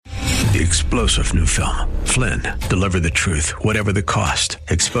The explosive new film, Flynn, deliver the truth, whatever the cost,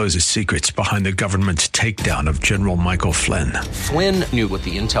 exposes secrets behind the government's takedown of General Michael Flynn. Flynn knew what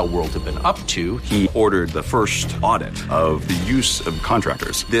the intel world had been up to. He ordered the first audit of the use of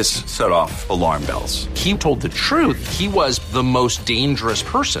contractors. This set off alarm bells. He told the truth. He was the most dangerous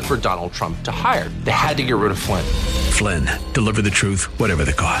person for Donald Trump to hire. They had to get rid of Flynn. Flynn, deliver the truth, whatever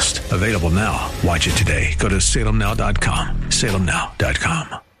the cost. Available now. Watch it today. Go to salemnow.com.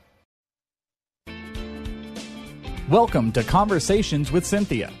 salemnow.com. Welcome to Conversations with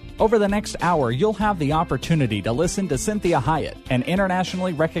Cynthia. Over the next hour, you'll have the opportunity to listen to Cynthia Hiett, an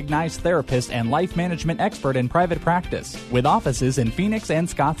internationally recognized therapist and life management expert in private practice, with offices in Phoenix and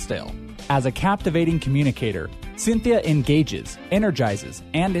Scottsdale. As a captivating communicator, Cynthia engages, energizes,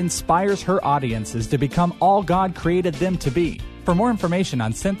 and inspires her audiences to become all God created them to be. For more information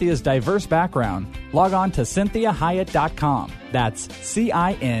on Cynthia's diverse background, log on to CynthiaHiett.com. That's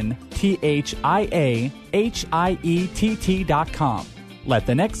CynthiaHiett.com. Let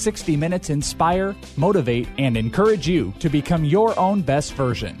the next 60 minutes inspire, motivate, and encourage you to become your own best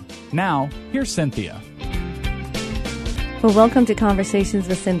version. Now, here's Cynthia. Well, welcome to Conversations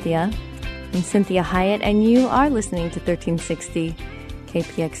with Cynthia. I'm Cynthia Hiett, and you are listening to 1360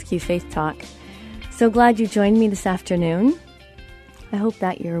 KPXQ Faith Talk. So glad you joined me this afternoon. I hope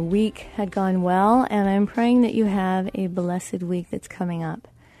that your week had gone well, and I'm praying that you have a blessed week that's coming up.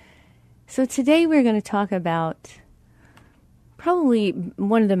 So today we're going to talk about probably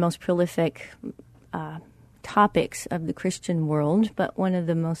one of the most prolific topics of the Christian world, but one of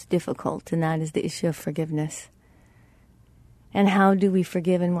the most difficult, and that is the issue of forgiveness. And how do we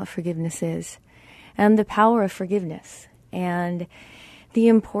forgive and what forgiveness is, and the power of forgiveness, and the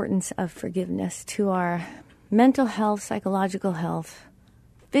importance of forgiveness to our mental health, psychological health,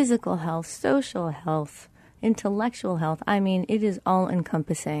 physical health, social health, intellectual health. I mean, it is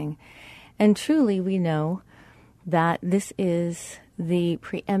all-encompassing. And truly, we know that this is the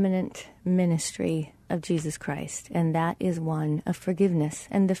preeminent ministry of Jesus Christ, and that is one of forgiveness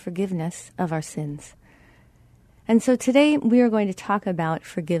and the forgiveness of our sins. And so today we are going to talk about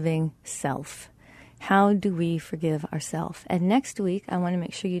forgiving self. How do we forgive ourselves? And next week, I want to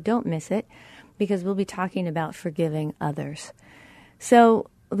make sure you don't miss it, because we'll be talking about forgiving others. So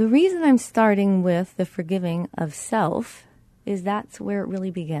the reason I'm starting with the forgiving of self is that's where it really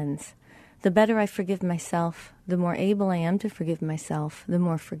begins. The better I forgive myself, the more able I am to forgive myself, the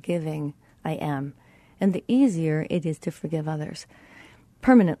more forgiving I am, and the easier it is to forgive others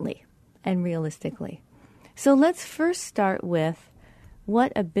permanently and realistically. So let's first start with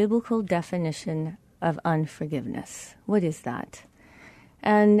what a biblical definition of unforgiveness. What is that?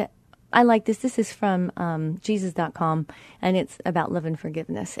 And I like this. This is from Jesus.com, and it's about love and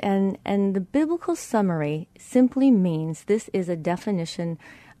forgiveness. And the biblical summary simply means this is a definition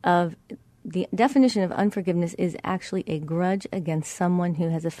of, the definition of unforgiveness is actually a grudge against someone who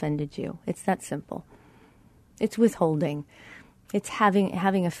has offended you. It's that simple. It's withholding. It's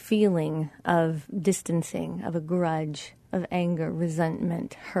having a feeling of distancing, of a grudge, of anger,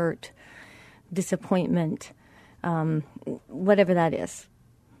 resentment, hurt, disappointment, whatever that is.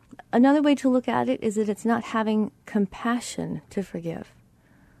 Another way to look at it is that it's not having compassion to forgive.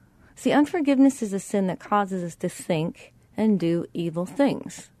 See, unforgiveness is a sin that causes us to think and do evil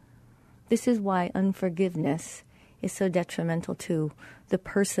things. This is why unforgiveness is so detrimental to the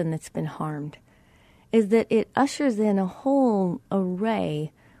person that's been harmed, is that it ushers in a whole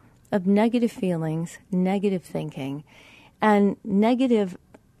array of negative feelings, negative thinking, and negative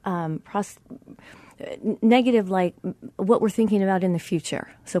like what we're thinking about in the future.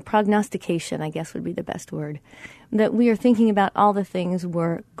 So prognostication, I guess, would be the best word. That we are thinking about all the things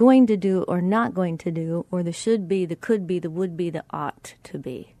we're going to do or not going to do, or the should be, the could be, the would be, the ought to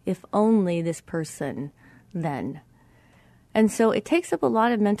be. If only this person, then. And so it takes up a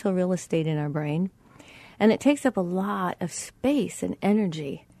lot of mental real estate in our brain, and it takes up a lot of space and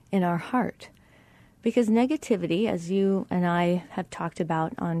energy in our heart. Because negativity, as you and I have talked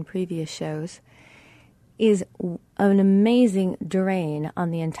about on previous shows, is an amazing drain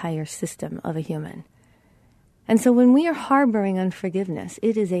on the entire system of a human. And so when we are harboring unforgiveness,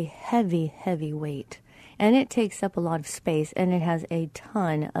 it is a heavy, heavy weight. And it takes up a lot of space, and it has a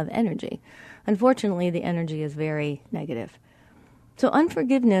ton of energy. Unfortunately, the energy is very negative. So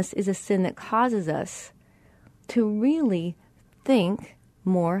unforgiveness is a sin that causes us to really think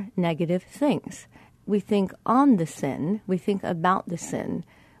more negative things. We think on the sin, we think about the sin,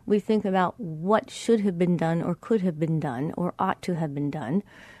 we think about what should have been done or could have been done or ought to have been done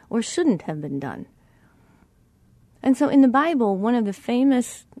or shouldn't have been done. And so in the Bible, one of the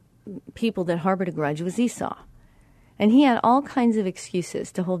famous people that harbored a grudge was Esau. And he had all kinds of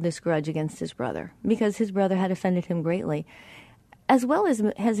excuses to hold this grudge against his brother because his brother had offended him greatly, as well as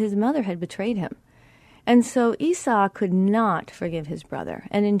his mother had betrayed him. And so Esau could not forgive his brother.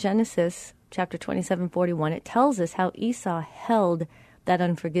 And in Genesis chapter 27:41, it tells us how Esau held that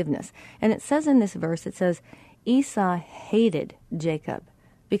unforgiveness. And it says in this verse, it says, Esau hated Jacob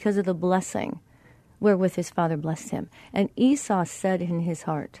because of the blessing wherewith his father blessed him. And Esau said in his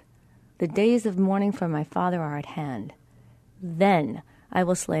heart, the days of mourning for my father are at hand. Then I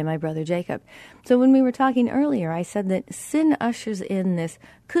will slay my brother Jacob. So when we were talking earlier, I said that sin ushers in this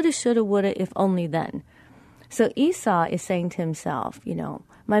coulda, shoulda, woulda, if only then. So Esau is saying to himself,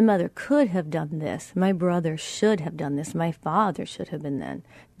 my mother could have done this. My brother should have done this. My father should have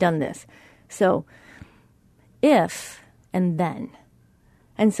done this. So if and then.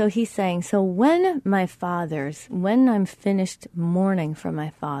 And so he's saying, so when I'm finished mourning for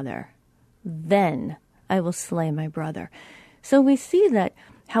my father, then I will slay my brother. So we see that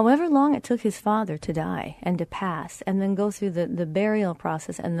however long it took his father to die and to pass and then go through the burial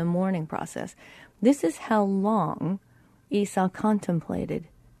process and the mourning process, this is how long Esau contemplated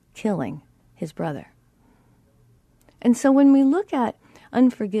killing his brother. And so when we look at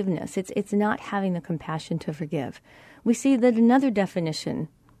unforgiveness, it's not having the compassion to forgive. We see that another definition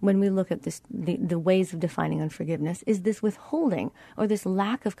when we look at this, the ways of defining unforgiveness, is this withholding or this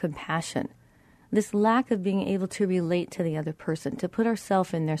lack of compassion, this lack of being able to relate to the other person, to put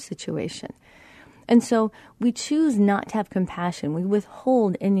ourselves in their situation. And so we choose not to have compassion. We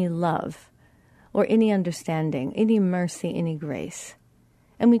withhold any love or any understanding, any mercy, any grace.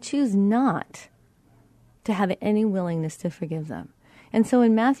 And we choose not to have any willingness to forgive them. And so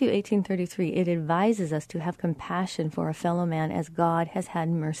in Matthew 18:33, it advises us to have compassion for a fellow man as God has had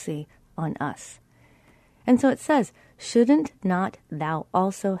mercy on us. And so it says, shouldn't not thou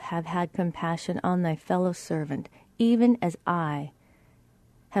also have had compassion on thy fellow servant, even as I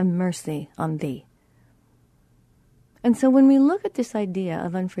have mercy on thee? And so when we look at this idea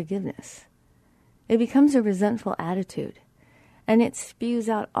of unforgiveness, it becomes a resentful attitude. And it spews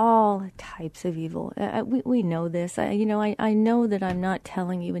out all types of evil. We know this. I know that I'm not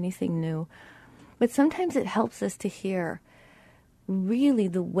telling you anything new. But sometimes it helps us to hear really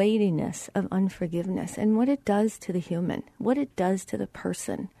the weightiness of unforgiveness and what it does to the human, what it does to the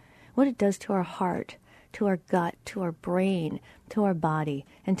person, what it does to our heart, to our gut, to our brain, to our body,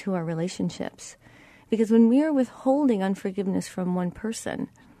 and to our relationships. Because when we are withholding unforgiveness from one person,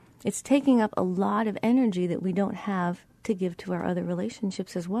 it's taking up a lot of energy that we don't have to give to our other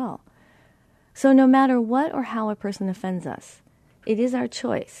relationships as well. So no matter what or how a person offends us, it is our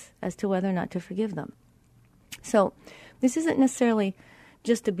choice as to whether or not to forgive them. So this isn't necessarily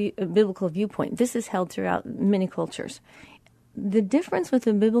just a biblical viewpoint. This is held throughout many cultures. The difference with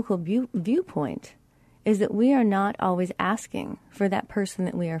the biblical viewpoint is that we are not always asking for that person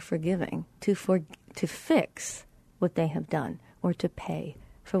that we are forgiving to fix what they have done or to pay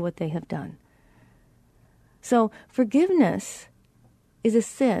for what they have done. So forgiveness is a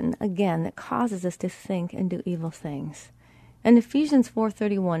sin, again, that causes us to think and do evil things. In Ephesians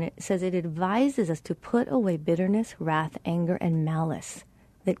 4:31, it says it advises us to put away bitterness, wrath, anger, and malice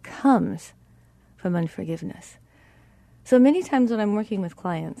that comes from unforgiveness. So many times when I'm working with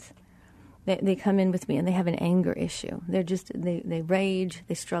clients, they come in with me and they have an anger issue. They rage,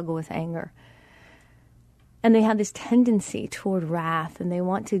 they struggle with anger. And they have this tendency toward wrath, and they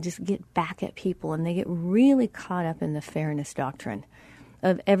want to just get back at people, and they get really caught up in the fairness doctrine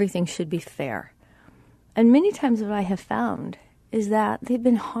of everything should be fair. And many times what I have found is that they've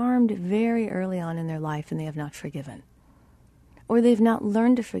been harmed very early on in their life, and they have not forgiven. Or they've not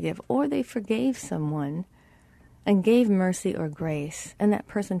learned to forgive, or they forgave someone and gave mercy or grace, and that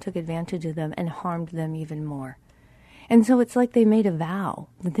person took advantage of them and harmed them even more. And so it's like they made a vow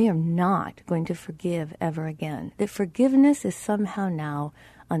that they are not going to forgive ever again, that forgiveness is somehow now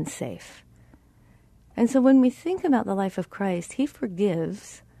unsafe. And so when we think about the life of Christ, he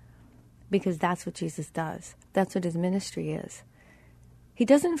forgives because that's what Jesus does. That's what his ministry is. He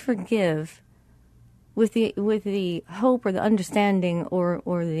doesn't forgive with the hope or the understanding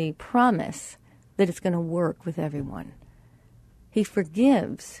or the promise that it's going to work with everyone. He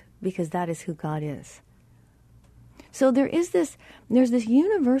forgives because that is who God is. So there's this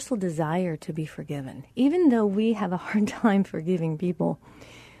universal desire to be forgiven. Even though we have a hard time forgiving people,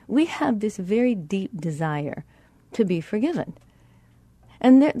 we have this very deep desire to be forgiven.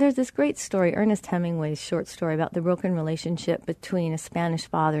 And there's this great story, Ernest Hemingway's short story about the broken relationship between a Spanish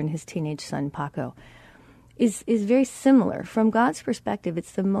father and his teenage son, Paco, is very similar. From God's perspective,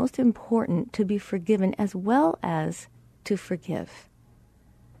 it's the most important to be forgiven as well as to forgive.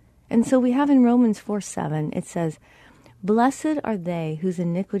 And so we have in Romans 4:7, it says, Blessed are they whose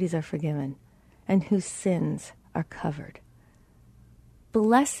iniquities are forgiven and whose sins are covered.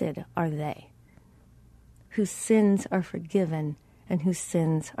 Blessed are they whose sins are forgiven and whose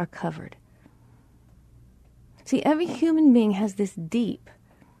sins are covered. See, every human being has this deep,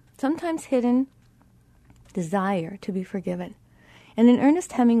 sometimes hidden, desire to be forgiven. And in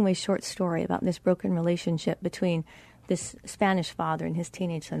Ernest Hemingway's short story about this broken relationship between this Spanish father and his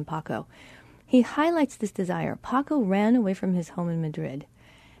teenage son, Paco, he highlights this desire. Paco ran away from his home in Madrid,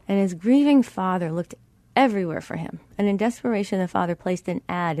 and his grieving father looked everywhere for him. And in desperation, the father placed an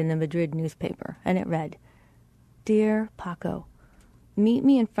ad in the Madrid newspaper, and it read, "Dear Paco, meet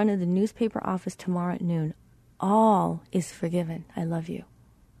me in front of the newspaper office tomorrow at noon. All is forgiven. I love you."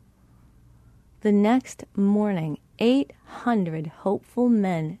 The next morning, 800 hopeful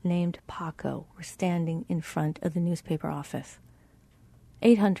men named Paco were standing in front of the newspaper office.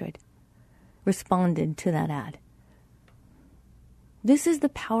 800 responded to that ad. This is the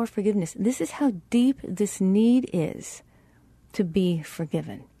power of forgiveness. This is how deep this need is to be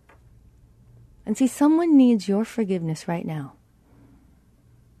forgiven. And see, someone needs your forgiveness right now.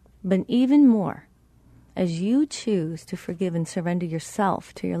 But even more, as you choose to forgive and surrender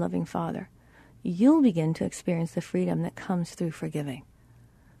yourself to your loving Father, you'll begin to experience the freedom that comes through forgiving.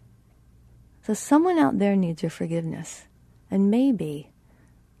 So someone out there needs your forgiveness, and maybe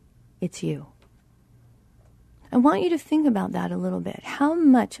it's you. I want you to think about that a little bit. How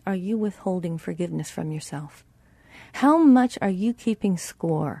much are you withholding forgiveness from yourself? How much are you keeping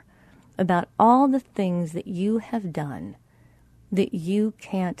score about all the things that you have done that you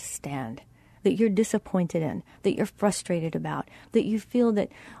can't stand, that you're disappointed in, that you're frustrated about, that you feel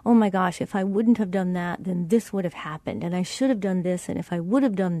that, oh my gosh, if I wouldn't have done that, then this would have happened, and I should have done this, and if I would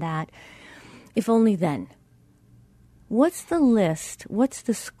have done that, if only then. What's the list? What's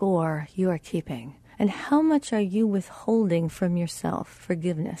the score you are keeping? And how much are you withholding from yourself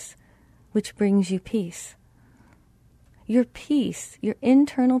forgiveness, which brings you peace? Your peace, your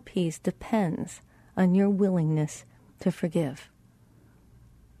internal peace, depends on your willingness to forgive.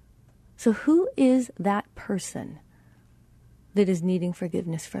 So who is that person that is needing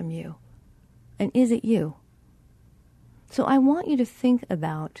forgiveness from you? And is it you? So I want you to think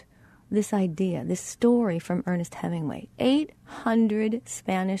about this idea, this story from Ernest Hemingway. 800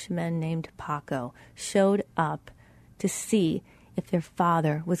 Spanish men named Paco showed up to see if their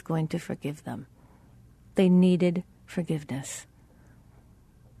father was going to forgive them. They needed forgiveness.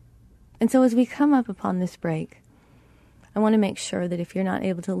 And so as we come up upon this break, I want to make sure that if you're not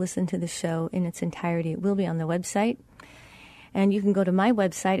able to listen to the show in its entirety, it will be on the website. And you can go to my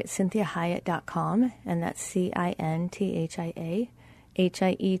website at CynthiaHiett.com, and that's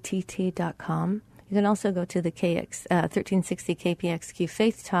CynthiaHiett.com. You can also go to the 1360 KPXQ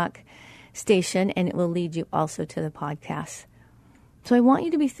Faith Talk station, and it will lead you also to the podcast. So I want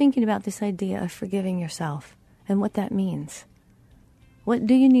you to be thinking about this idea of forgiving yourself and what that means. What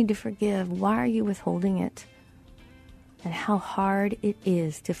do you need to forgive? Why are you withholding it? And how hard it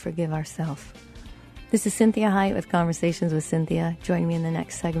is to forgive ourselves. This is Cynthia Hiett with Conversations with Cynthia. Join me in the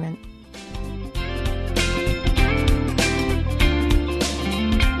next segment.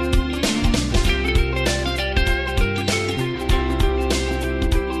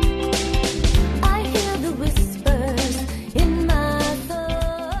 I hear the whispers in my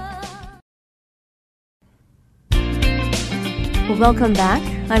thoughts. Well, welcome back.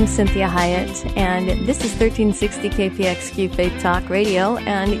 I'm Cynthia Hiett, and this is 1360 KPXQ Faith Talk Radio,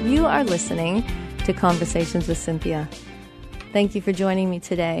 and you are listening to Conversations with Cynthia. Thank you for joining me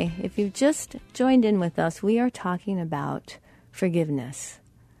today. If you've just joined in with us, we are talking about forgiveness.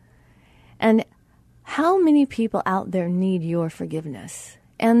 And how many people out there need your forgiveness?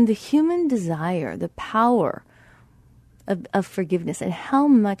 And the human desire, the power of forgiveness, and how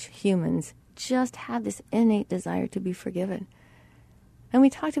much humans just have this innate desire to be forgiven. And we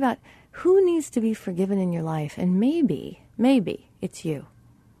talked about who needs to be forgiven in your life, and maybe it's you.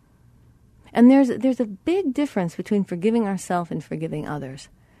 And there's a big difference between forgiving ourselves and forgiving others.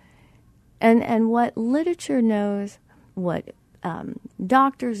 And what literature knows, what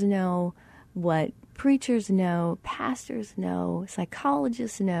doctors know, what preachers know, pastors know,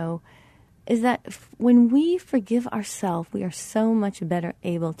 psychologists know, is that when we forgive ourselves, we are so much better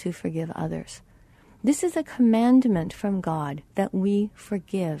able to forgive others. This is a commandment from God that we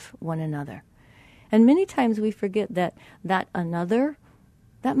forgive one another. And many times we forget that another,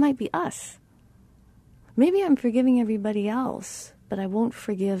 that might be us. Maybe I'm forgiving everybody else, but I won't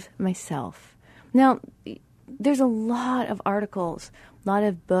forgive myself. Now, there's a lot of articles, a lot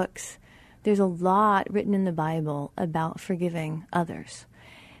of books. There's a lot written in the Bible about forgiving others.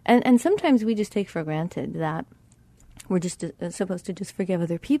 And sometimes we just take for granted that We're just supposed to just forgive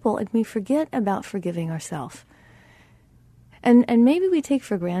other people, and we forget about forgiving ourselves. And maybe we take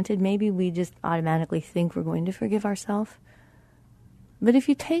for granted, maybe we just automatically think we're going to forgive ourselves. But if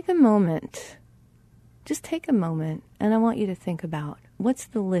you take a moment, just take a moment, and I want you to think about, what's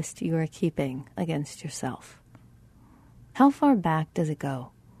the list you are keeping against yourself? How far back does it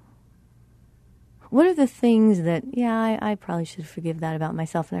go? What are the things that, I probably should forgive that about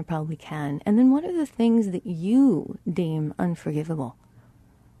myself, and I probably can. And then what are the things that you deem unforgivable?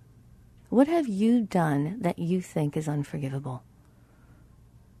 What have you done that you think is unforgivable?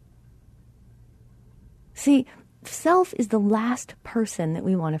 See, self is the last person that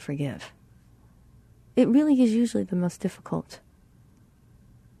we want to forgive. It really is usually the most difficult.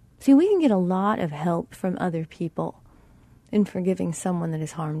 See, we can get a lot of help from other people in forgiving someone that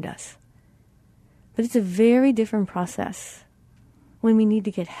has harmed us. But it's a very different process when we need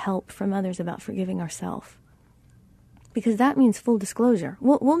to get help from others about forgiving ourselves. Because that means full disclosure.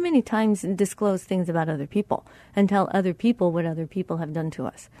 We'll many times disclose things about other people and tell other people what other people have done to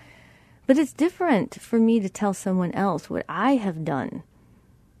us. But it's different for me to tell someone else what I have done,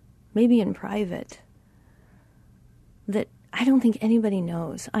 maybe in private, that I don't think anybody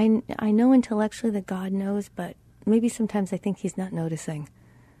knows. I know intellectually that God knows, but maybe sometimes I think he's not noticing.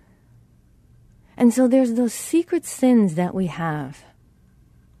 And so there's those secret sins that we have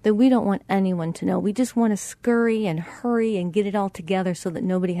that we don't want anyone to know. We just want to scurry and hurry and get it all together so that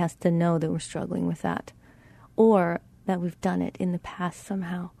nobody has to know that we're struggling with that, or that we've done it in the past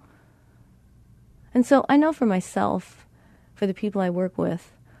somehow. And so I know for myself, for the people I work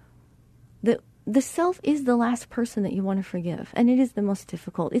with, that the self is the last person that you want to forgive, and it is the most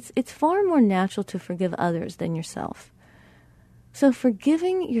difficult. It's far more natural to forgive others than yourself. So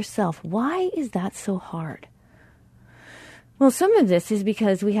forgiving yourself, why is that so hard? Well, some of this is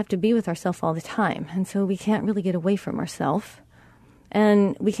because we have to be with ourselves all the time, and so we can't really get away from ourselves,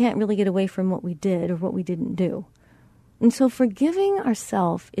 and we can't really get away from what we did or what we didn't do. And so forgiving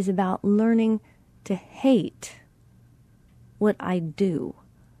ourselves is about learning to hate what I do,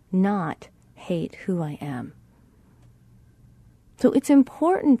 not hate who I am. So it's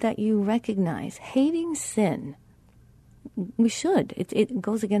important that you recognize hating sin. We should. It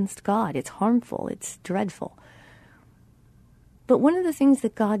goes against God. It's harmful. It's dreadful. But one of the things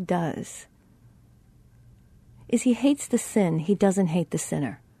that God does is he hates the sin. He doesn't hate the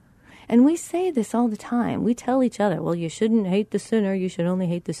sinner. And we say this all the time. We tell each other, well, you shouldn't hate the sinner. You should only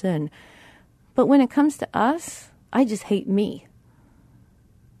hate the sin. But when it comes to us, I just hate me.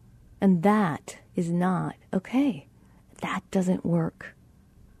 And that is not okay. That doesn't work.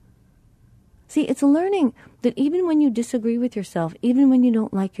 See, it's learning that even when you disagree with yourself, even when you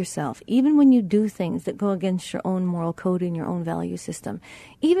don't like yourself, even when you do things that go against your own moral code and your own value system,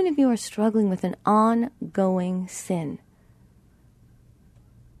 even if you are struggling with an ongoing sin,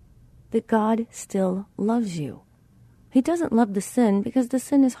 that God still loves you. He doesn't love the sin because the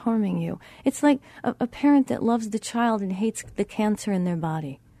sin is harming you. It's like a parent that loves the child and hates the cancer in their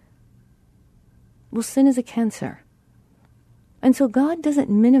body. Well, sin is a cancer. And so God doesn't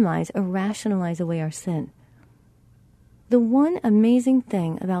minimize or rationalize away our sin. The one amazing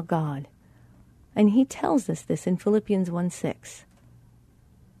thing about God, and he tells us this in Philippians 1:6,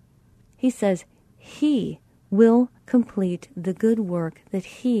 he says, he will complete the good work that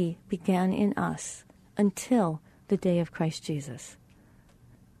he began in us until the day of Christ Jesus.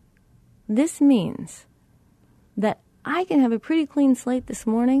 This means that I can have a pretty clean slate this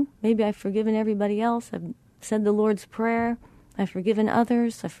morning. Maybe I've forgiven everybody else. I've said the Lord's Prayer. I've forgiven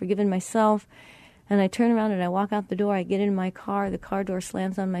others. I've forgiven myself. And I turn around and I walk out the door. I get in my car. The car door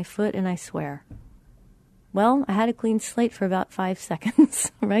slams on my foot and I swear. Well, I had a clean slate for about 5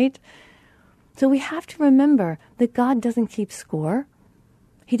 seconds, right? So we have to remember that God doesn't keep score.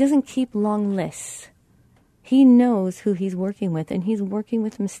 He doesn't keep long lists. He knows who he's working with, and he's working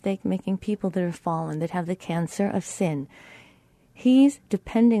with mistake-making people that are fallen, that have the cancer of sin. He's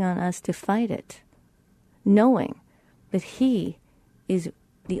depending on us to fight it, knowing that he is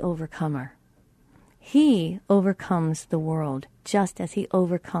the overcomer. He overcomes the world just as he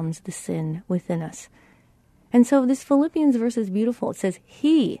overcomes the sin within us. And so this Philippians verse is beautiful. It says,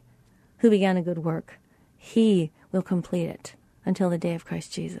 he who began a good work, he will complete it until the day of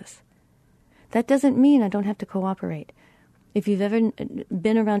Christ Jesus. That doesn't mean I don't have to cooperate. If you've ever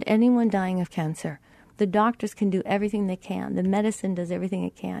been around anyone dying of cancer, the doctors can do everything they can. The medicine does everything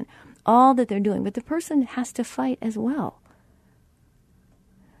it can. All that they're doing. But the person has to fight as well.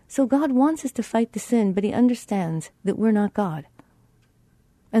 So God wants us to fight the sin, but he understands that we're not God.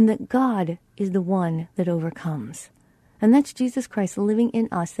 And that God is the one that overcomes. And that's Jesus Christ living in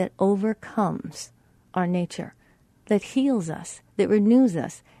us that overcomes our nature. that heals us, that renews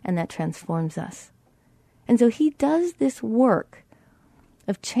us, and that transforms us. And so he does this work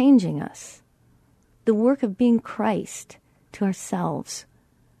of changing us, the work of being Christ to ourselves,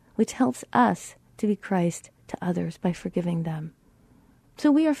 which helps us to be Christ to others by forgiving them.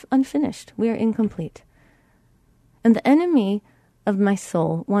 So we are unfinished. We are incomplete. And the enemy of my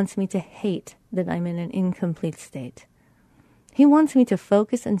soul wants me to hate that I'm in an incomplete state. He wants me to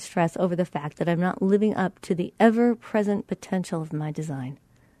focus and stress over the fact that I'm not living up to the ever-present potential of my design.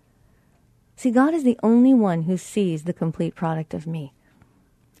 See, God is the only one who sees the complete product of me.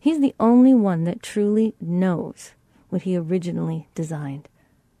 He's the only one that truly knows what he originally designed.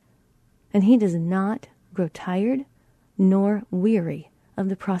 And he does not grow tired nor weary of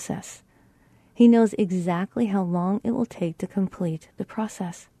the process. He knows exactly how long it will take to complete the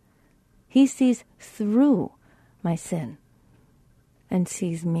process. He sees through my sin and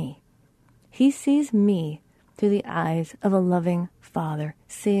sees me. He sees me through the eyes of a loving father,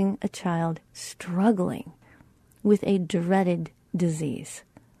 seeing a child struggling with a dreaded disease.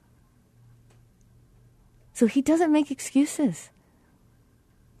 So he doesn't make excuses,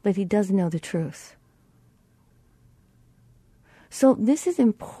 but he does know the truth. So this is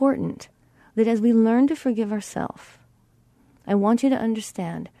important, that as we learn to forgive ourselves, I want you to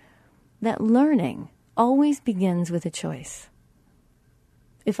understand that learning always begins with a choice.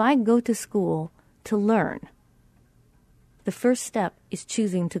 If I go to school to learn, the first step is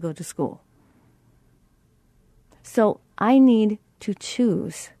choosing to go to school. So I need to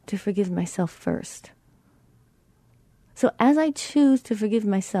choose to forgive myself first. So as I choose to forgive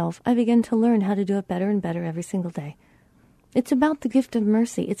myself, I begin to learn how to do it better and better every single day. It's about the gift of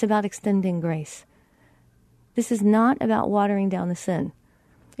mercy. It's about extending grace. This is not about watering down the sin.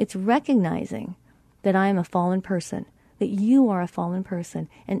 It's recognizing that I am a fallen person, that you are a fallen person,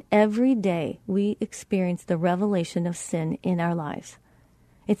 and every day we experience the revelation of sin in our lives.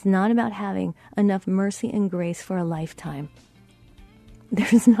 It's not about having enough mercy and grace for a lifetime.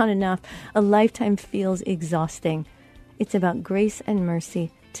 There's not enough. A lifetime feels exhausting. It's about grace and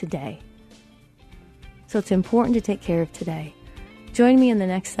mercy today. So it's important to take care of today. Join me in the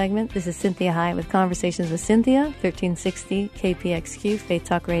next segment. This is Cynthia Hiett with Conversations with Cynthia, 1360 KPXQ Faith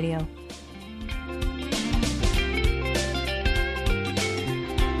Talk Radio.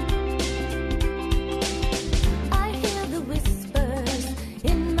 I hear the whispers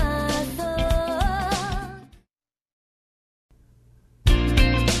in my thoughts.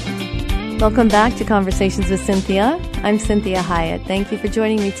 Welcome back to Conversations with Cynthia. I'm Cynthia Hiett. Thank you for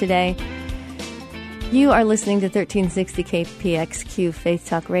joining me today. You are listening to 1360 KPXQ Faith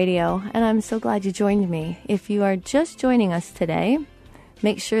Talk Radio, and I'm so glad you joined me. If you are just joining us today,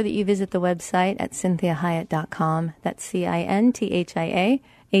 make sure that you visit the website at CynthiaHiett.com. That's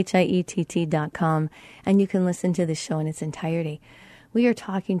CynthiaHiett.com, and you can listen to the show in its entirety. We are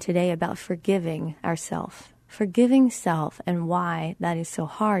talking today about forgiving ourselves, forgiving self, and why that is so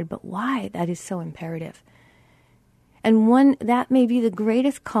hard, but why that is so imperative. And one that may be the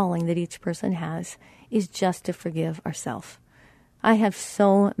greatest calling that each person has is just to forgive ourselves. I have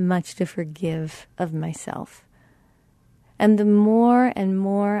so much to forgive of myself. And the more and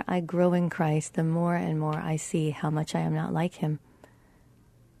more I grow in Christ, the more and more I see how much I am not like him.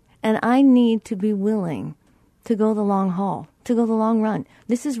 And I need to be willing to go the long haul, to go the long run.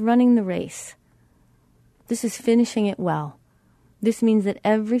 This is running the race. This is finishing it well. This means that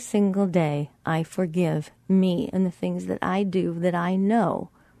every single day I forgive me and the things that I do that I know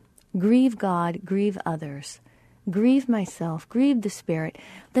grieve God, grieve others, grieve myself, grieve the Spirit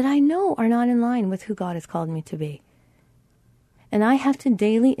that I know are not in line with who God has called me to be. And I have to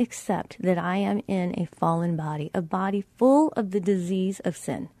daily accept that I am in a fallen body, a body full of the disease of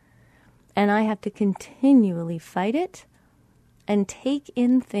sin. And I have to continually fight it and take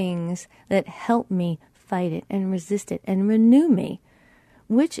in things that help me fight it and resist it and renew me,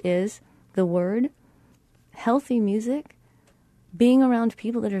 which is the Word, healthy music, being around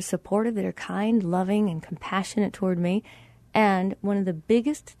people that are supportive, that are kind, loving, and compassionate toward me. And one of the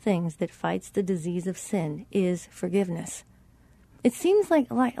biggest things that fights the disease of sin is forgiveness. It seems like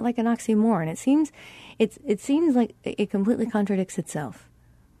an oxymoron. It seems like it completely contradicts itself.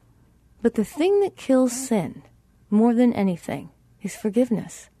 But the thing that kills sin more than anything is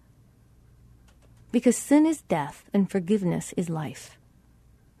forgiveness. Because sin is death and forgiveness is life.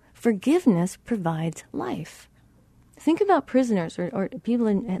 Forgiveness provides life. Think about prisoners or people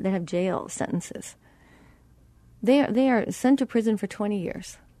that have jail sentences. They are sent to prison for 20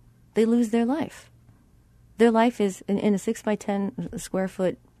 years. They lose their life. Their life is in a 6 by 10 square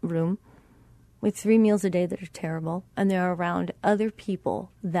foot room with 3 meals a day that are terrible, and they're around other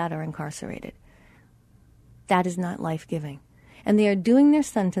people that are incarcerated. That is not life-giving. And they are doing their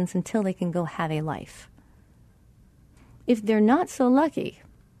sentence until they can go have a life. If they're not so lucky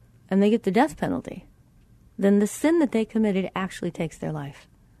and they get the death penalty, then the sin that they committed actually takes their life.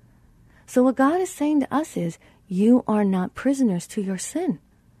 So what God is saying to us is, you are not prisoners to your sin.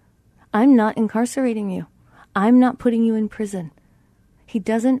 I'm not incarcerating you. I'm not putting you in prison. He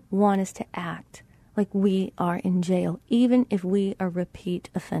doesn't want us to act like we are in jail, even if we are repeat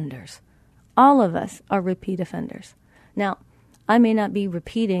offenders. All of us are repeat offenders. Now, I may not be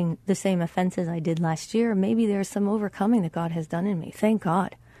repeating the same offenses I did last year. Maybe there's some overcoming that God has done in me. Thank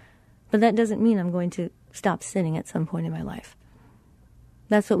God. But that doesn't mean I'm going to stop sinning at some point in my life.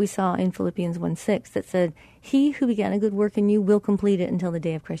 That's what we saw in Philippians 1:6 that said, he who began a good work in you will complete it until the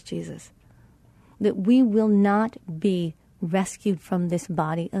day of Christ Jesus. That we will not be rescued from this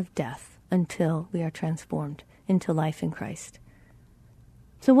body of death until we are transformed into life in Christ.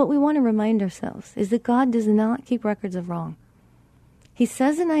 So what we want to remind ourselves is that God does not keep records of wrong. He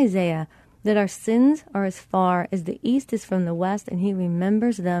says in Isaiah that our sins are as far as the east is from the west, and he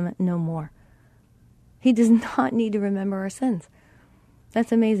remembers them no more. He does not need to remember our sins.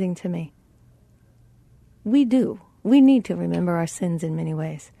 That's amazing to me. We do. We need to remember our sins in many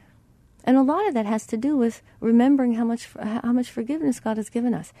ways. And a lot of that has to do with remembering how much forgiveness God has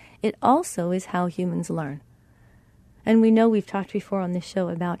given us. It also is how humans learn. And we know we've talked before on this show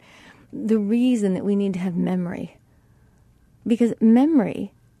about the reason that we need to have memory. Because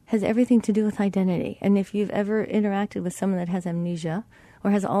memory has everything to do with identity. And if you've ever interacted with someone that has amnesia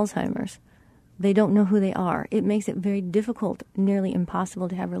or has Alzheimer's, they don't know who they are. It makes it very difficult, nearly impossible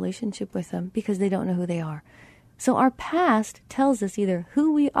to have a relationship with them because they don't know who they are. So our past tells us either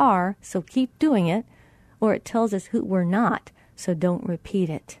who we are, so keep doing it, or it tells us who we're not, so don't repeat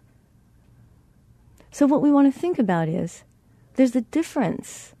it. So what we want to think about is there's a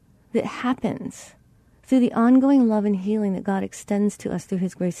difference that happens through the ongoing love and healing that God extends to us through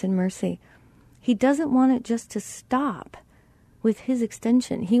his grace and mercy. He doesn't want it just to stop with his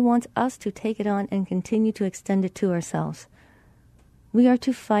extension. He wants us to take it on and continue to extend it to ourselves. We are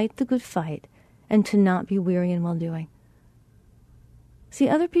to fight the good fight and to not be weary in well-doing. See,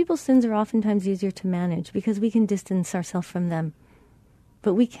 other people's sins are oftentimes easier to manage because we can distance ourselves from them.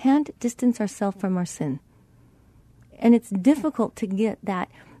 But we can't distance ourselves from our sin. And it's difficult to get that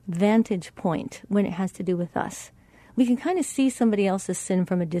vantage point when it has to do with us. We can kind of see somebody else's sin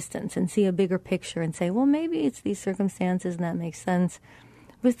from a distance and see a bigger picture and say, well, maybe it's these circumstances and that makes sense.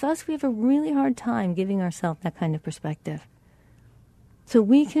 With us, we have a really hard time giving ourselves that kind of perspective. So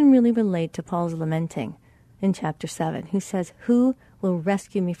we can really relate to Paul's lamenting in chapter 7, who says, who will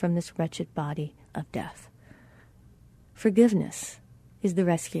rescue me from this wretched body of death? Forgiveness is the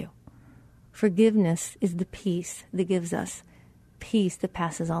rescue. Forgiveness is the peace that gives us peace that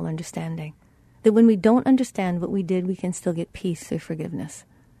passes all understanding. That when we don't understand what we did, we can still get peace through forgiveness.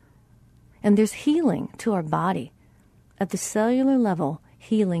 And there's healing to our body. At the cellular level,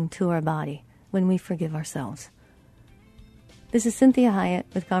 healing to our body when we forgive ourselves. This is Cynthia Hiett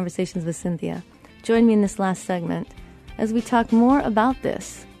with Conversations with Cynthia. Join me in this last segment as we talk more about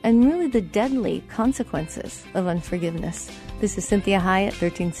this and really the deadly consequences of unforgiveness. This is Cynthia Hiett,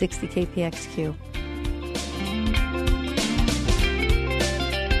 1360 KPXQ.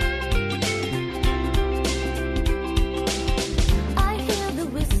 I hear the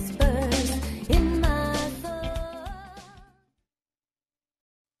whispers in my thoughts.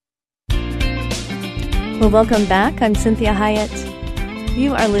 Well, welcome back. I'm Cynthia Hiett.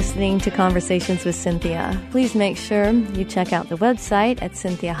 You are listening to Conversations with Cynthia. Please make sure you check out the website at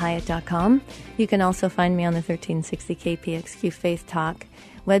cynthiahiett.com. You can also find me on the 1360 KPXQ Faith Talk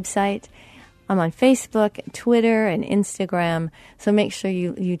website. I'm on Facebook, Twitter, and Instagram. So make sure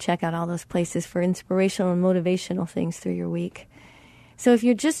you check out all those places for inspirational and motivational things through your week. So if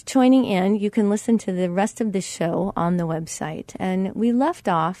you're just joining in, you can listen to the rest of the show on the website. And we left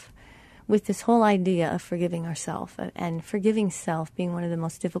off with this whole idea of forgiving ourselves, and forgiving self being one of the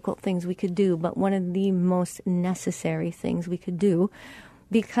most difficult things we could do, but one of the most necessary things we could do,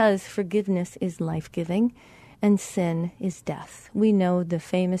 because forgiveness is life-giving and sin is death. We know the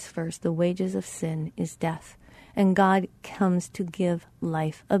famous verse, the wages of sin is death, and God comes to give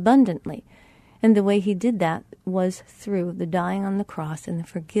life abundantly. And the way he did that was through the dying on the cross and the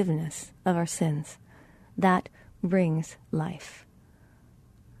forgiveness of our sins. That brings life.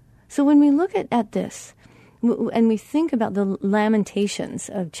 So when we look at this, and we think about the Lamentations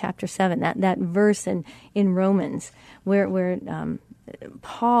of chapter 7, that verse in Romans, where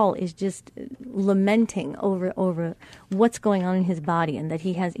Paul is just lamenting over what's going on in his body, and that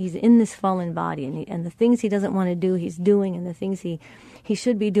he's in this fallen body, and the things he doesn't want to do, he's doing, and the things he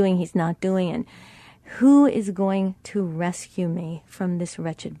should be doing, he's not doing, and Who is going to rescue me from this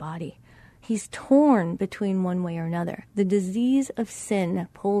wretched body? He's torn between one way or another. The disease of sin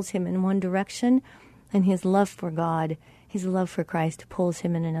pulls him in one direction, and his love for God, his love for Christ, pulls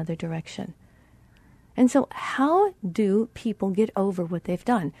him in another direction. And so how do people get over what they've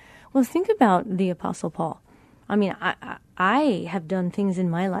done? Well, think about the Apostle Paul. I mean, I have done things in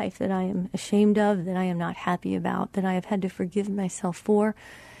my life that I am ashamed of, that I am not happy about, that I have had to forgive myself for.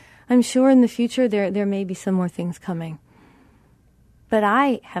 I'm sure in the future there may be some more things coming. But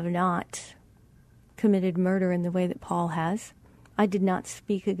I have not committed murder in the way that Paul has. I did not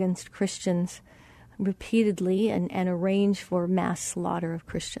speak against Christians repeatedly and arrange for mass slaughter of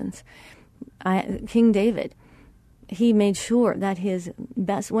Christians. King David, he made sure that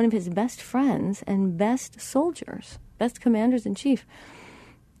one of his best friends and best soldiers, best commanders in chief,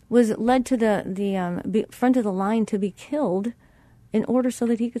 was led to the front of the line to be killed in order so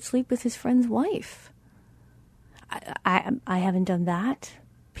that he could sleep with his friend's wife. I haven't done that.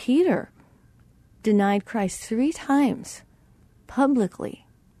 Peter denied Christ 3 times publicly.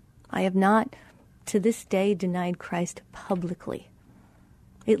 I have not, to this day, denied Christ publicly,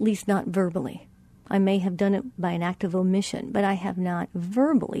 at least not verbally. I may have done it by an act of omission, but I have not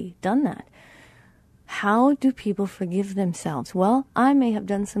verbally done that. How do people forgive themselves? Well, I may have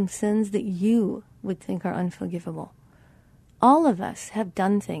done some sins that you would think are unforgivable. All of us have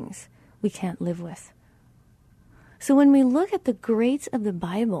done things we can't live with. So when we look at the greats of the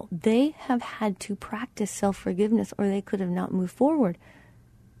Bible, they have had to practice self-forgiveness or they could have not moved forward.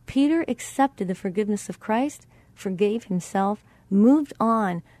 Peter accepted the forgiveness of Christ, forgave himself, moved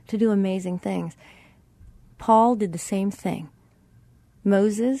on to do amazing things. Paul did the same thing.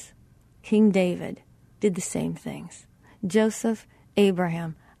 Moses, King David did the same things. Joseph,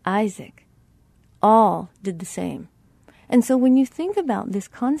 Abraham, Isaac, all did the same. And so when you think about this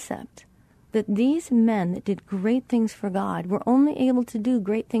concept, that these men that did great things for God were only able to do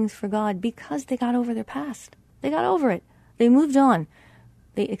great things for God because they got over their past. They got over it. They moved on.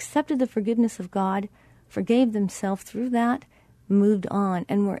 They accepted the forgiveness of God, forgave themselves through that, moved on,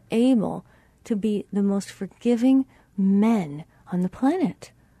 and were able to be the most forgiving men on the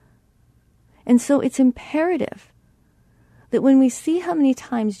planet. And so it's imperative that when we see how many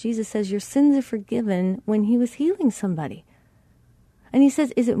times Jesus says your sins are forgiven when he was healing somebody, and he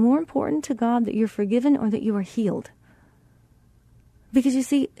says, is it more important to God that you're forgiven or that you are healed? Because you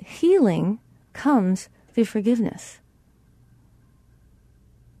see, healing comes through forgiveness.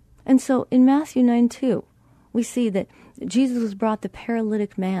 And so in Matthew 9:2, we see that Jesus was brought the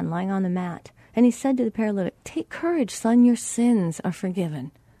paralytic man lying on the mat. And he said to the paralytic, take courage, son, your sins are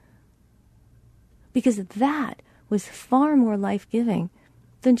forgiven. Because that was far more life-giving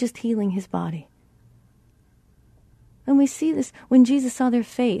than just healing his body. And we see this when Jesus saw their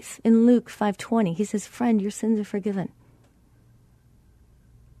faith in Luke 5:20. He says, friend, your sins are forgiven.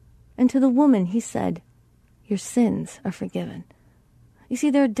 And to the woman, he said, your sins are forgiven. You see,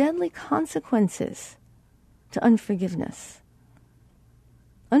 there are deadly consequences to unforgiveness.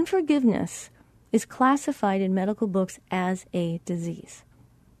 Unforgiveness is classified in medical books as a disease.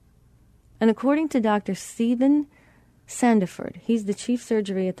 And according to Dr. Stephen Sandiford, he's the chief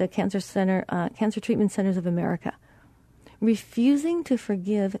surgery at the Cancer Treatment Centers of America, refusing to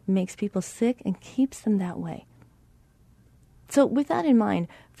forgive makes people sick and keeps them that way. So with that in mind,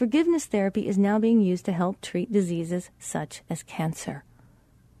 forgiveness therapy is now being used to help treat diseases such as cancer.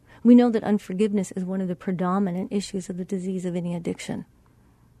 We know that unforgiveness is one of the predominant issues of the disease of any addiction.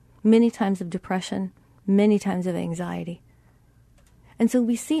 Many times of depression, many times of anxiety. And so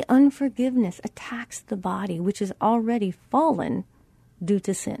we see unforgiveness attacks the body, which is already fallen due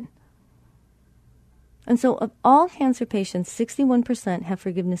to sin. And so of all cancer patients, 61% have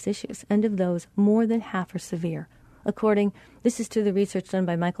forgiveness issues, and of those, more than half are severe. This is to the research done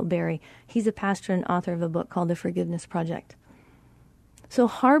by Michael Berry. He's a pastor and author of a book called The Forgiveness Project. So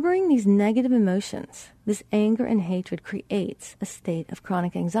harboring these negative emotions, this anger and hatred, creates a state of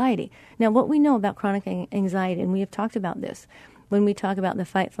chronic anxiety. Now, what we know about chronic anxiety, and we have talked about this when we talk about the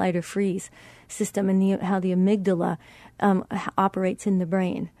fight, flight, or freeze system and how the amygdala operates in the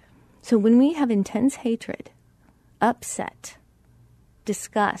brain. So when we have intense hatred, upset,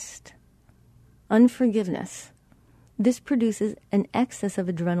 disgust, unforgiveness, this produces an excess of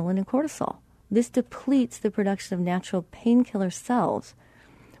adrenaline and cortisol. This depletes the production of natural painkiller cells,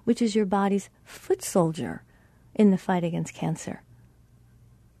 which is your body's foot soldier in the fight against cancer.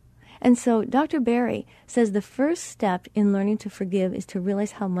 And so Dr. Berry says the first step in learning to forgive is to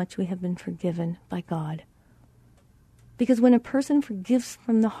realize how much we have been forgiven by God. Because when a person forgives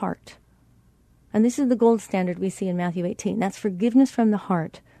from the heart, and this is the gold standard we see in Matthew 18, that's forgiveness from the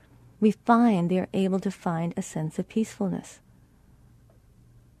heart, we find they are able to find a sense of peacefulness.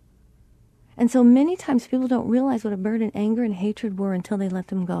 And so many times people don't realize what a burden anger and hatred were until they let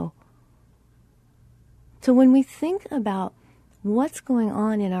them go. So when we think about what's going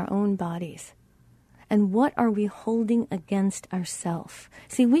on in our own bodies and what are we holding against ourselves,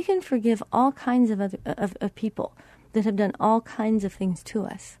 see, we can forgive all kinds of people that have done all kinds of things to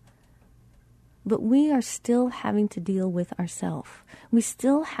us. But we are still having to deal with ourselves. We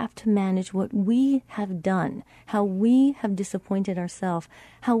still have to manage what we have done, how we have disappointed ourselves,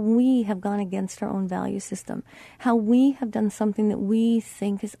 how we have gone against our own value system, how we have done something that we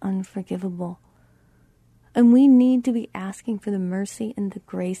think is unforgivable. And we need to be asking for the mercy and the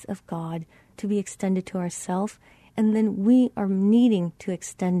grace of God to be extended to ourselves, and then we are needing to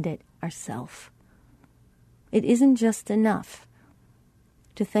extend it ourselves. It isn't just enough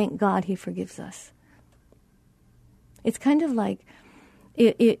to thank God He forgives us. It's kind of like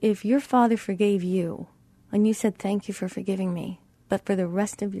if your father forgave you and you said, thank you for forgiving me, but for the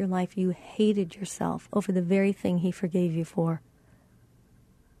rest of your life you hated yourself over the very thing he forgave you for,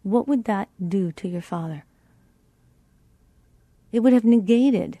 what would that do to your father? It would have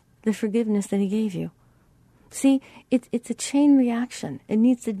negated the forgiveness that he gave you. See, it's a chain reaction. It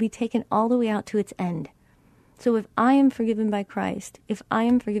needs to be taken all the way out to its end. So if I am forgiven by Christ, if I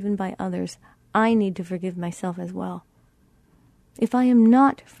am forgiven by others, I need to forgive myself as well. If I am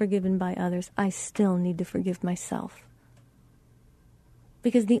not forgiven by others, I still need to forgive myself.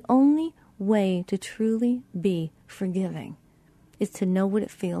 Because the only way to truly be forgiving is to know what it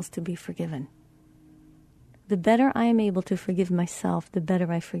feels to be forgiven. The better I am able to forgive myself, the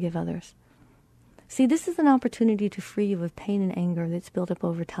better I forgive others. See, this is an opportunity to free you of pain and anger that's built up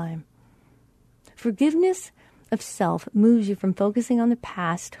over time. Forgiveness of self moves you from focusing on the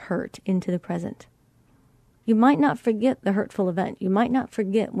past hurt into the present. You might not forget the hurtful event. You might not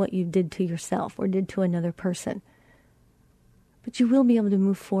forget what you did to yourself or did to another person. But you will be able to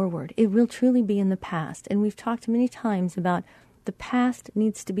move forward. It will truly be in the past. And we've talked many times about the past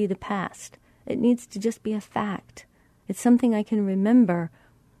needs to be the past. It needs to just be a fact. It's something I can remember,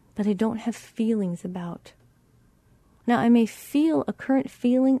 but I don't have feelings about. Now, I may feel a current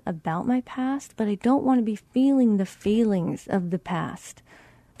feeling about my past, but I don't want to be feeling the feelings of the past,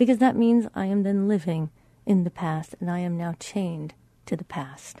 because that means I am then living in the past, and I am now chained to the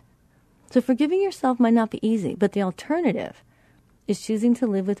past. So forgiving yourself might not be easy, but the alternative is choosing to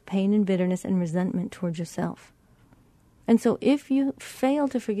live with pain and bitterness and resentment towards yourself. And so if you fail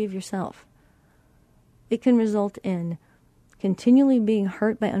to forgive yourself, it can result in continually being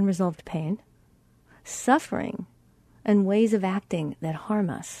hurt by unresolved pain, suffering, and ways of acting that harm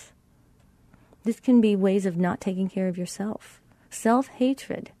us. This can be ways of not taking care of yourself.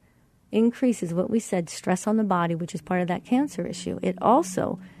 Self-hatred increases what we said, stress on the body, which is part of that cancer issue. It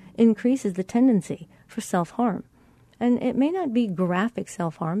also increases the tendency for self-harm. And it may not be graphic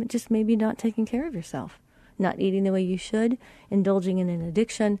self-harm, it just may be not taking care of yourself. Not eating the way you should, indulging in an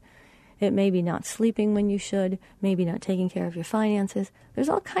addiction. It may be not sleeping when you should, maybe not taking care of your finances. There's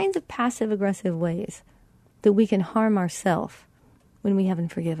all kinds of passive-aggressive ways that we can harm ourselves when we haven't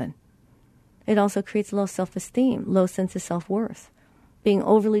forgiven. It also creates low self-esteem, low sense of self-worth, being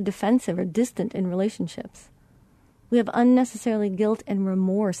overly defensive or distant in relationships. We have unnecessarily guilt and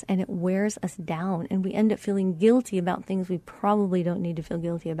remorse, and it wears us down, and we end up feeling guilty about things we probably don't need to feel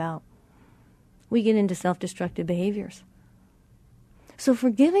guilty about. We get into self-destructive behaviors. So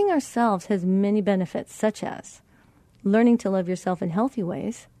forgiving ourselves has many benefits, such as learning to love yourself in healthy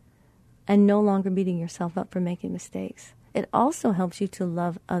ways and no longer beating yourself up for making mistakes. It also helps you to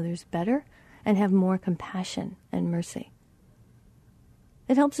love others better and have more compassion and mercy.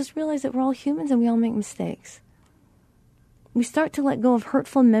 It helps us realize that we're all humans and we all make mistakes. We start to let go of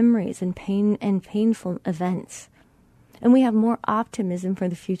hurtful memories and painful events. And we have more optimism for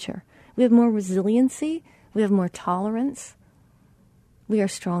the future. We have more resiliency. We have more tolerance. We are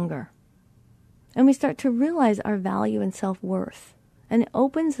stronger. And we start to realize our value and self-worth. And it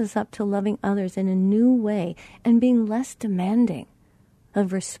opens us up to loving others in a new way and being less demanding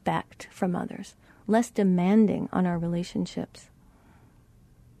of respect from others, less demanding on our relationships.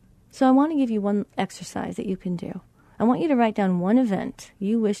 So I want to give you one exercise that you can do. I want you to write down one event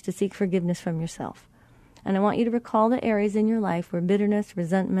you wish to seek forgiveness from yourself. And I want you to recall the areas in your life where bitterness,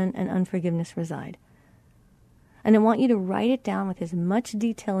 resentment, and unforgiveness reside. And I want you to write it down with as much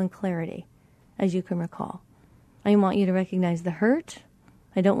detail and clarity as you can recall. I want you to recognize the hurt.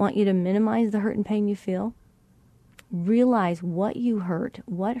 I don't want you to minimize the hurt and pain you feel. Realize what you hurt,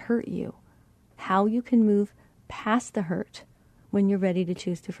 what hurt you, how you can move past the hurt when you're ready to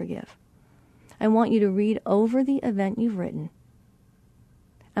choose to forgive. I want you to read over the event you've written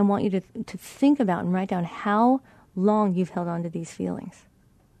I want you to think about and write down how long you've held on to these feelings.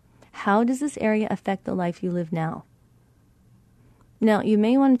 How does this area affect the life you live now? Now, you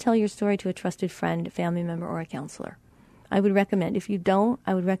may want to tell your story to a trusted friend, family member, or a counselor. I would recommend, if you don't,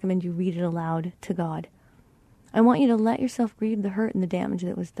 I would recommend you read it aloud to God. I want you to let yourself grieve the hurt and the damage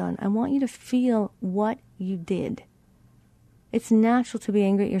that was done. I want you to feel what you did. It's natural to be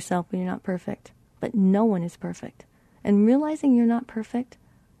angry at yourself when you're not perfect, but no one is perfect. And realizing you're not perfect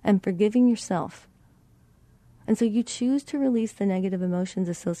and forgiving yourself. And so you choose to release the negative emotions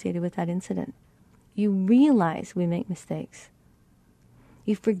associated with that incident. You realize we make mistakes.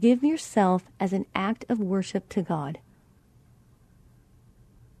 You forgive yourself as an act of worship to God.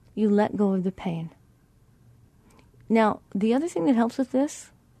 You let go of the pain. Now, the other thing that helps with this,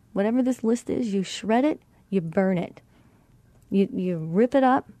 whatever this list is, you shred it, you burn it. You rip it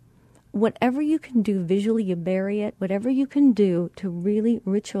up. Whatever you can do visually, you bury it. Whatever you can do to really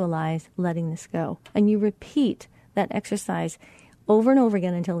ritualize letting this go. And you repeat that exercise over and over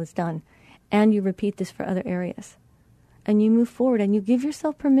again until it's done. And you repeat this for other areas. And you move forward and you give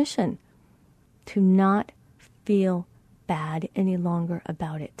yourself permission to not feel bad any longer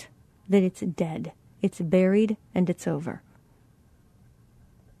about it. That it's dead. It's buried and it's over.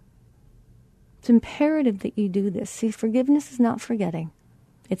 It's imperative that you do this. See, forgiveness is not forgetting.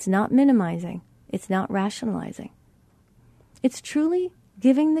 It's not minimizing. It's not rationalizing. It's truly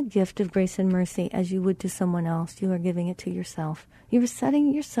giving the gift of grace and mercy as you would to someone else. You are giving it to yourself. You are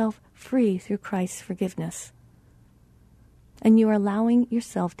setting yourself free through Christ's forgiveness. And you are allowing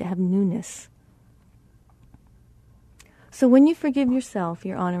yourself to have newness. So when you forgive yourself,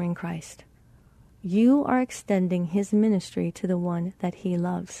 you're honoring Christ. You are extending his ministry to the one that he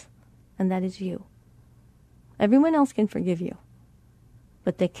loves, and that is you. Everyone else can forgive you,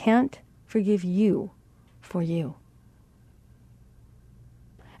 but they can't forgive you for you.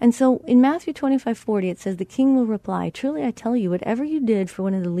 And so in Matthew 25:40, it says, the king will reply, truly I tell you, whatever you did for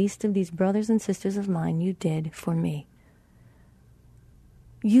one of the least of these brothers and sisters of mine, you did for me.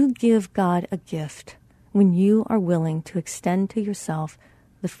 You give God a gift when you are willing to extend to yourself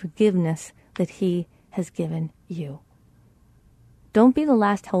the forgiveness that he has given you. Don't be the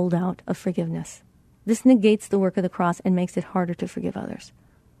last holdout of forgiveness. This negates the work of the cross and makes it harder to forgive others.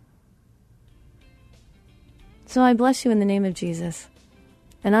 So I bless you in the name of Jesus.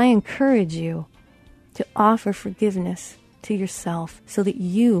 And I encourage you to offer forgiveness to yourself so that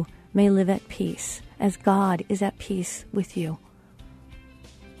you may live at peace as God is at peace with you.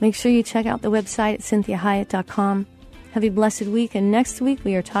 Make sure you check out the website at CynthiaHiett.com. Have a blessed week. And next week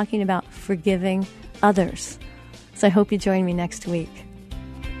we are talking about forgiving others. So I hope you join me next week.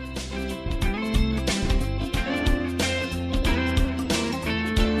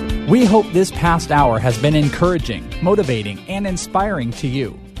 We hope this past hour has been encouraging, motivating, and inspiring to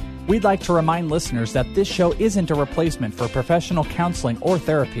you. We'd like to remind listeners that this show isn't a replacement for professional counseling or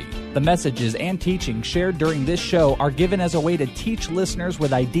therapy. The messages and teachings shared during this show are given as a way to teach listeners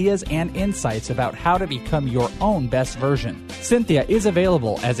with ideas and insights about how to become your own best version. Cynthia is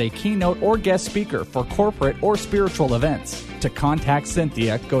available as a keynote or guest speaker for corporate or spiritual events. To contact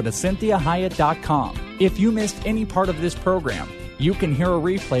Cynthia, go to CynthiaHiett.com. If you missed any part of this program, you can hear a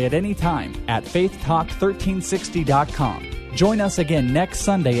replay at any time at faithtalk1360.com. Join us again next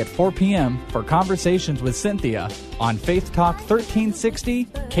Sunday at 4 p.m. for Conversations with Cynthia on Faith Talk 1360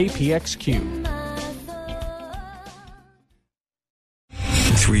 KPXQ.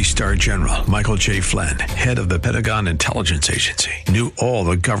 3-star General Michael J. Flynn, head of the Pentagon Intelligence Agency, knew all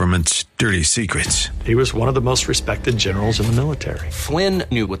the government's dirty secrets. He was one of the most respected generals in the military. Flynn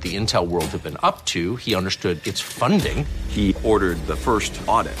knew what the intel world had been up to. He understood its funding. He ordered the first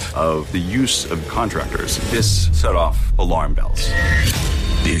audit of the use of contractors. This set off alarm bells.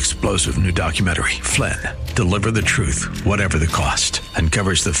 The explosive new documentary, Flynn, Deliver the Truth, Whatever the Cost,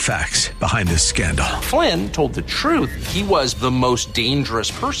 uncovers the facts behind this scandal. Flynn told the truth. He was the most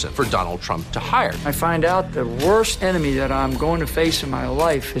dangerous person for Donald Trump to hire. I find out the worst enemy that I'm going to face in my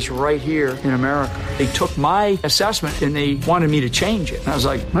life is right here in America. They took my assessment and they wanted me to change it. And I was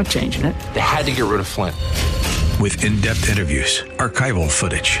like, I'm not changing it. They had to get rid of Flynn. With in-depth interviews, archival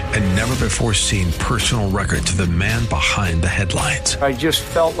footage, and never-before-seen personal records of the man behind the headlines. I just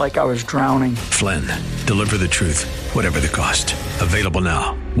felt like I was drowning. Flynn, Deliver the Truth, Whatever the Cost. Available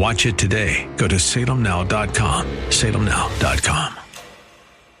now. Watch it today. Go to salemnow.com. salemnow.com.